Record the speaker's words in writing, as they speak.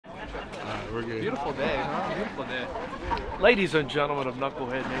We're good. Beautiful day, huh? Beautiful day. Ladies and gentlemen of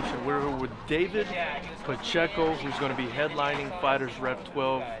Knucklehead Nation, we're here with David Pacheco, who's going to be headlining Fighters Rep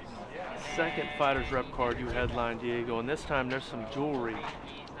 12. Second Fighters Rep card you headline, Diego, and this time there's some jewelry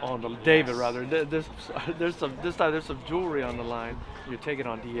on the David rather. This time there's some jewelry on the line. You're taking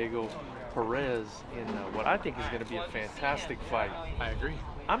on Diego Perez in what I think is going to be a fantastic fight. I agree.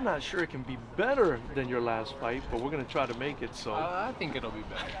 I'm not sure it can be better than your last fight, but we're going to try to make it so. I think it'll be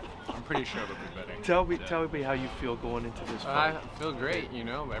better. I'm pretty sure it'll be better. Tell me how you feel going into this fight. I feel great. You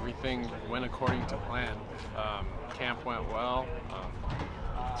know, everything went according to plan. Camp went well.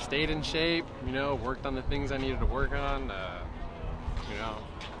 Stayed in shape. You know, worked on the things I needed to work on. You know,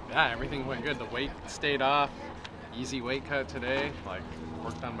 yeah, everything went good. The weight stayed off. Easy weight cut today. Like,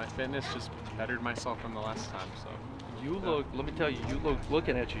 worked on my fitness. Just bettered myself from the last time. So. You look, let me tell you,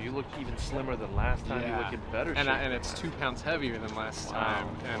 looking at you, you look even slimmer than last time. Yeah. You look in better shape. And it's 2 pounds heavier than last time,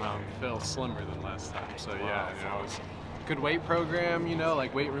 and feel slimmer than last time. So yeah, you know, it was a good weight program, you know,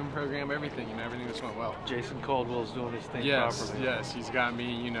 like weight room program, everything, you know, everything just went well. Jason Caldwell's doing his thing properly. Yes, he's got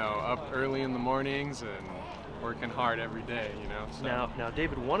me, you know, up early in the mornings and working hard every day, you know. So. Now,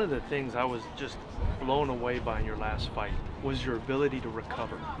 David, one of the things I was just blown away by in your last fight was your ability to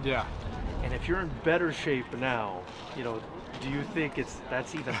recover. Yeah. And if you're in better shape now, you know, do you think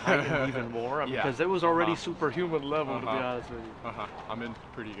that's even heightened even more? I mean, because it was already superhuman level, to be honest with you. I'm in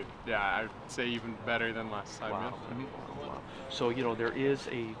pretty good. Yeah, I'd say even better than last time. Wow. Yeah. Wow. So, you know, there is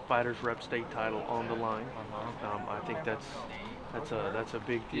a Fighters Rep state title on the line. I think that's a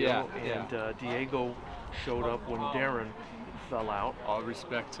big deal. Yeah. And Diego showed up when Darren fell out. All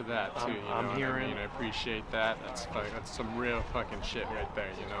respect to that too. I'm hearing. I mean, I appreciate that. That's some real fucking shit right there.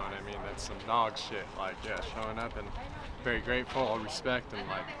 You know what I mean? That's some dog shit. Like, yeah, showing up and very grateful. All respect and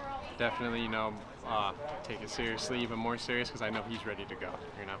like definitely, you know, take it seriously, even more serious because I know he's ready to go.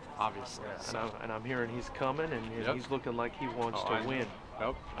 You know, obviously. Yeah, so. and I'm hearing he's coming and he's looking like he wants to win.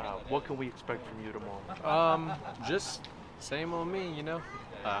 Nope. What can we expect from you tomorrow? Just same old me. You know,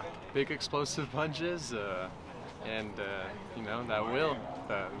 big explosive punches. And you know, that will,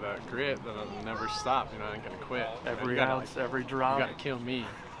 the grit that'll never stop. You know, I ain't gonna quit. Every ounce, every drop. You gotta kill me.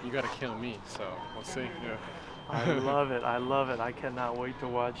 You gotta kill me. So we'll see. Yeah. I love it. I love it. I cannot wait to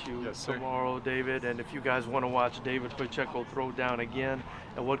watch you tomorrow, David. And if you guys want to watch David Pacheco throw down again,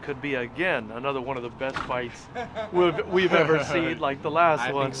 and what could be again another one of the best fights we've ever seen, like the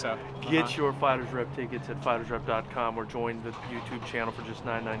last one. I think so. Get your Fighters Rep tickets at FightersRep.com or join the YouTube channel for just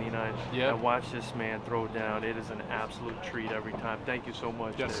 $9.99 and watch this man throw down. It is an absolute treat every time. Thank you so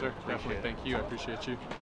much. Yes, David. sir. Definitely. Thank you. I appreciate you.